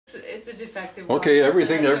It's a defective. Okay,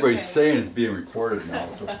 everything that everybody's okay. saying is being recorded now,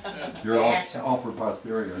 so you're all for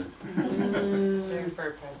posterity. They're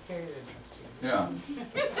for posterity than trust you. Yeah.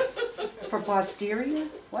 For posterior?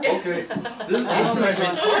 What? Okay.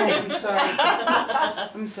 I'm sorry.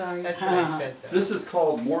 I'm sorry. That's what I said, though. This is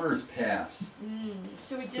called Moarner's Pass.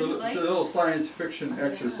 So we It's did like. a little science fiction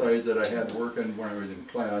exercise that I had to work on when I was in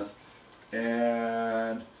class,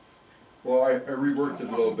 and well, I reworked it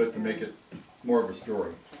a little bit to make it more of a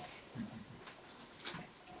story.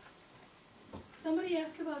 Somebody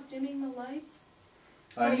asked about dimming the lights.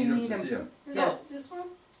 I you need need them to them. see them. Yes. This one?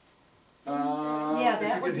 Yeah, that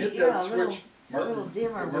if you would can hit be- that yeah, a little- switch, Martin. little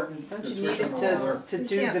dimmer. Martin, Don't the you switch need on it the wall to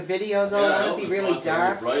do Yeah. the video though? That would be really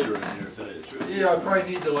dark. Brighter in here, to tell you the truth. there. Yeah, I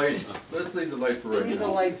probably need the light. Let's leave the light for right Need the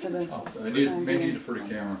now. light for the. I may need it for the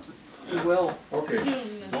camera. You will. Okay.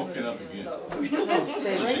 Don't get up again. No,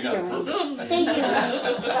 stay right She got there. purpose. Stay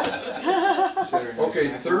here. Okay,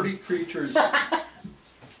 30 creatures.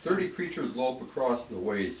 30 creatures lope across the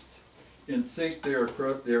waste. In sync, they are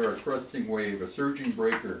a cresting wave, a surging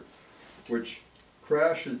breaker, which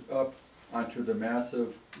crashes up onto the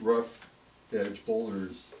massive, rough-edged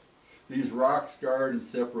boulders. These rocks guard and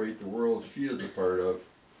separate the world she is a part of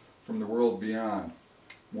from the world beyond,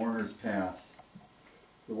 Moarner's Pass.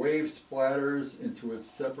 The wave splatters into its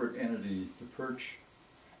separate entities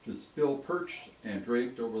to spill perched and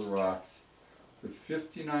draped over the rocks. With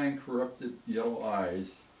 59 corrupted yellow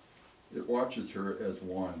eyes, it watches her as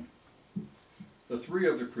one. The three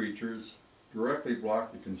other creatures directly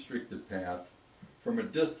block the constricted path. From a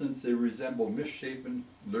distance they resemble misshapen,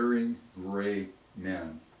 luring, gray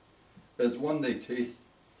men. As one they taste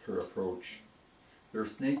her approach. Their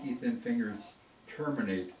snaky thin fingers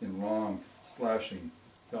terminate in long, slashing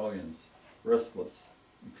talons, restless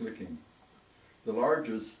and clicking. The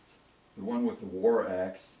largest, the one with the war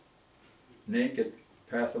axe, naked,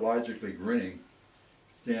 pathologically grinning,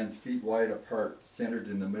 stands feet wide apart, centered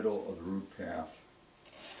in the middle of the root path.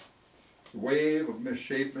 The wave of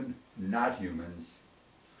misshapen, not humans,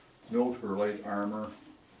 note her light armor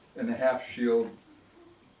and the half shield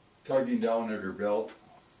tugging down at her belt,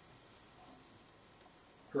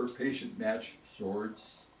 her patient match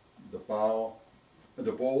swords, the bow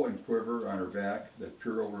and quiver on her back that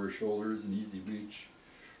peer over her shoulders in easy reach.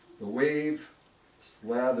 The wave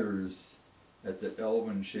slathers at the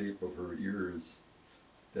elven shape of her ears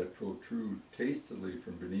that protrude tastily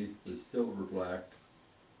from beneath the silver-black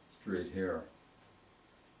straight hair.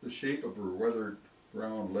 The shape of her weathered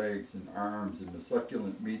round legs and arms and the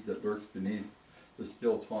succulent meat that lurks beneath the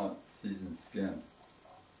still taut seasoned skin.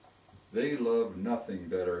 They love nothing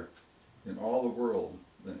better in all the world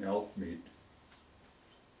than elf meat.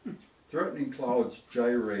 Threatening clouds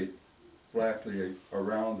gyrate blackly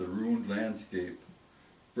around the ruined landscape,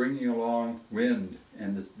 bringing along wind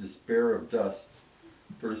and the despair of dust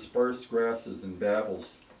for sparse grasses and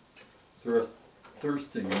babbles,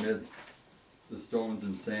 thirsting amid the stones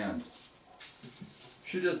and sand.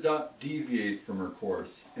 She does not deviate from her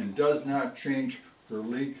course and does not change her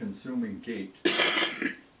leg-consuming gait.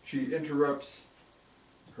 She interrupts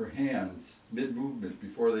her hands mid-movement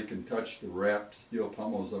before they can touch the wrapped steel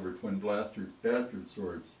pommels of her twin bastard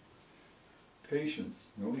swords.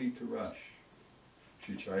 Patience, no need to rush,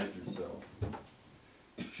 she chides herself.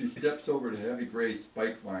 She steps over to heavy gray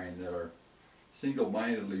spike vine that are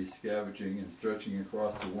single-mindedly scavenging and stretching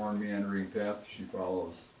across the worn meandering path she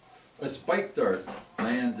follows. A spike dart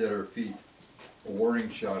lands at her feet, a warning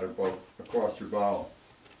shot across her bow.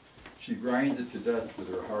 She grinds it to dust with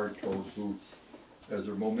her hard-toed boots as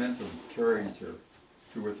her momentum carries her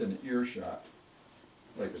to within earshot,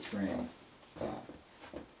 like a train.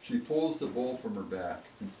 She pulls the bow from her back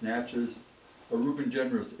and snatches a Reuben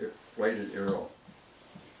Generous flighted arrow.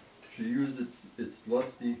 She used its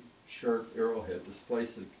lusty, sharp arrowhead to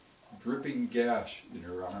slice a dripping gash in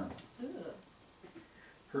her arm. Ugh.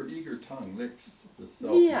 Her eager tongue licks the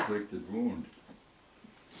self-inflicted wound.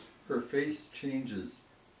 Her face changes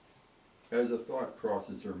as a thought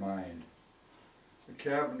crosses her mind. A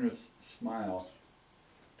cavernous smile,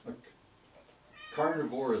 a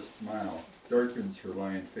carnivorous smile, darkens her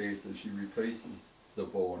lined face as she replaces the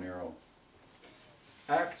bow and arrow.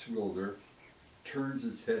 Axe wielder turns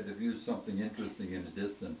his head to view something interesting in the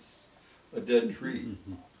distance. A dead tree,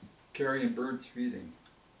 carrion birds feeding.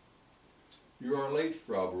 You are late,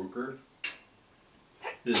 Frau Brucker.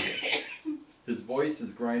 His voice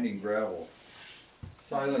is grinding gravel.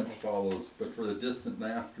 Silence follows, but for the distant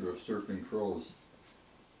laughter of circling crows.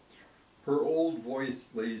 Her old voice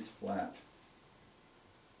lays flat.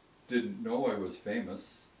 Didn't know I was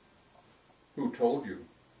famous. Who told you?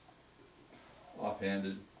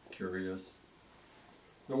 Offhanded, curious.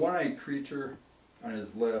 The one-eyed creature on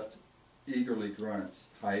his left eagerly grunts,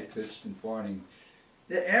 high-pitched and fawning.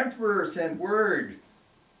 "The Emperor sent word!"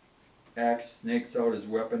 Axe snakes out his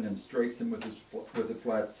weapon and strikes him with a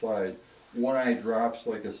flat side. One eye drops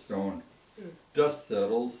like a stone. Dust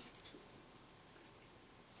settles.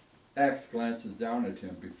 Axe glances down at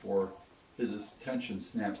him before his attention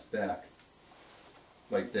snaps back,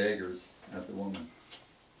 like daggers, at the woman.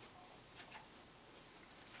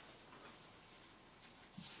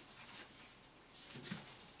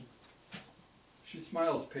 She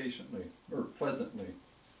smiles patiently, or pleasantly.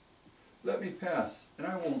 "Let me pass, and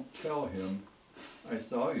I won't tell him I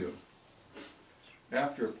saw you."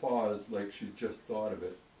 After a pause, like she just thought of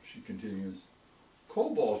it, she continues,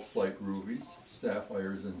 "Cobalts like rubies,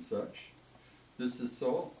 sapphires, and such. This is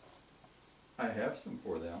so? I have some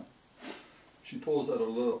for them." She pulls out a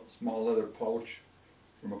little small leather pouch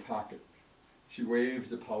from a pocket. She waves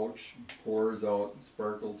the pouch and pours out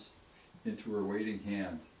sparkles into her waiting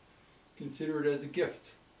hand. Consider it as a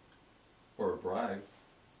gift, or a bribe.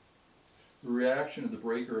 The reaction of the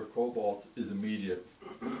breaker of cobalts is immediate,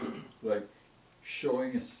 like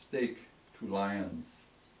showing a stake to lions.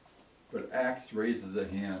 But Axe raises a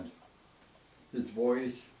hand. His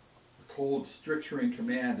voice, a cold, stricturing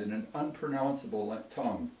command in an unpronounceable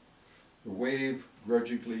tongue. The wave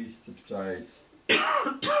grudgingly subsides.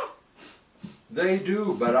 "They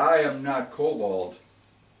do, but I am not kobold."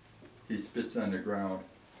 He spits on the ground.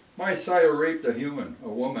 "My sire raped a human, a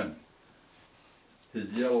woman."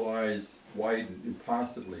 His yellow eyes widen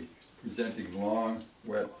impossibly, presenting long,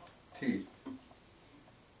 wet teeth.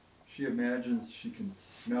 She imagines she can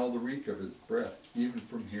smell the reek of his breath, even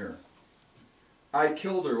from here. "I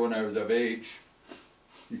killed her when I was of age,"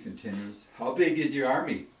 he continues. "How big is your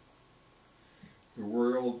army?" The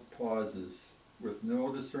world pauses. With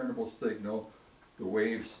no discernible signal, the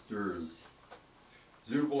wave stirs.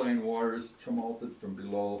 Zubeline waters tumulted from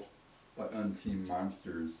below by unseen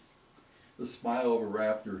monsters. The smile of a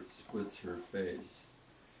raptor splits her face.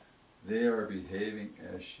 They are behaving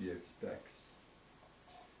as she expects.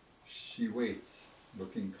 She waits,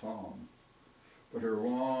 looking calm, but her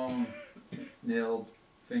long, nailed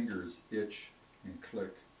fingers itch and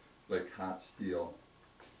click like hot steel.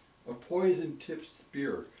 A poison-tipped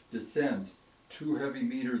spear descends 2 heavy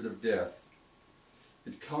meters of death.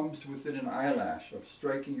 It comes within an eyelash of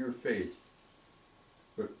striking her face,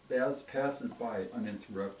 but passes by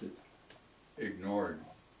uninterrupted, ignored.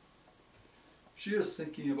 She is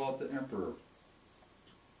thinking about the Emperor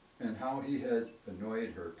and how he has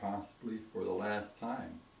annoyed her, possibly for the last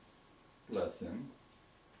time. Bless him.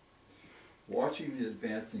 Watching the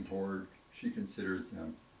advancing horde, she considers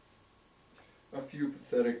them. A few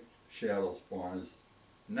pathetic shadow spawners,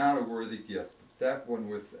 not a worthy gift, but that one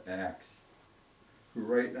with the axe, who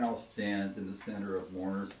right now stands in the center of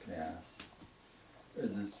Moarner's Pass,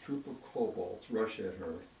 as his troop of kobolds rush at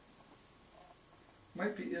her.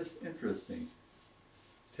 Might be interesting,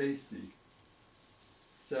 tasty,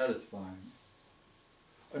 satisfying.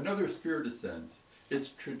 Another spear descends. Its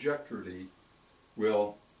trajectory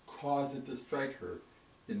will cause it to strike her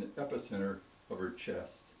in the epicenter of her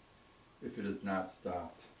chest, if it is not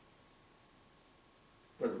stopped.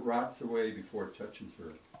 But it rots away before it touches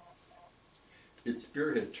her. Its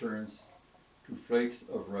spearhead turns to flakes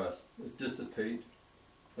of rust that dissipate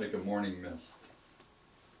like a morning mist.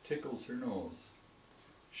 Tickles her nose.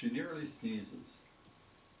 She nearly sneezes.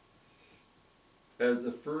 As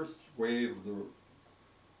the first wave of the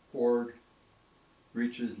horde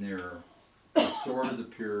reaches nearer, swords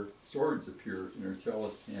appear in her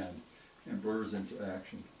calloused hand and blurs into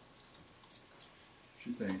action.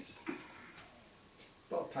 She thinks,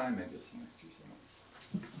 about time I get some exercise.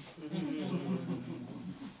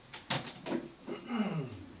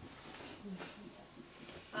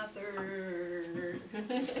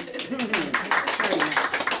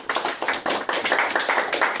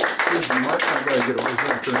 Excuse me, Mark, I gotta get over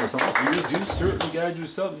here and turn this off. You certainly gotta do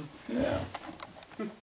something. Yeah.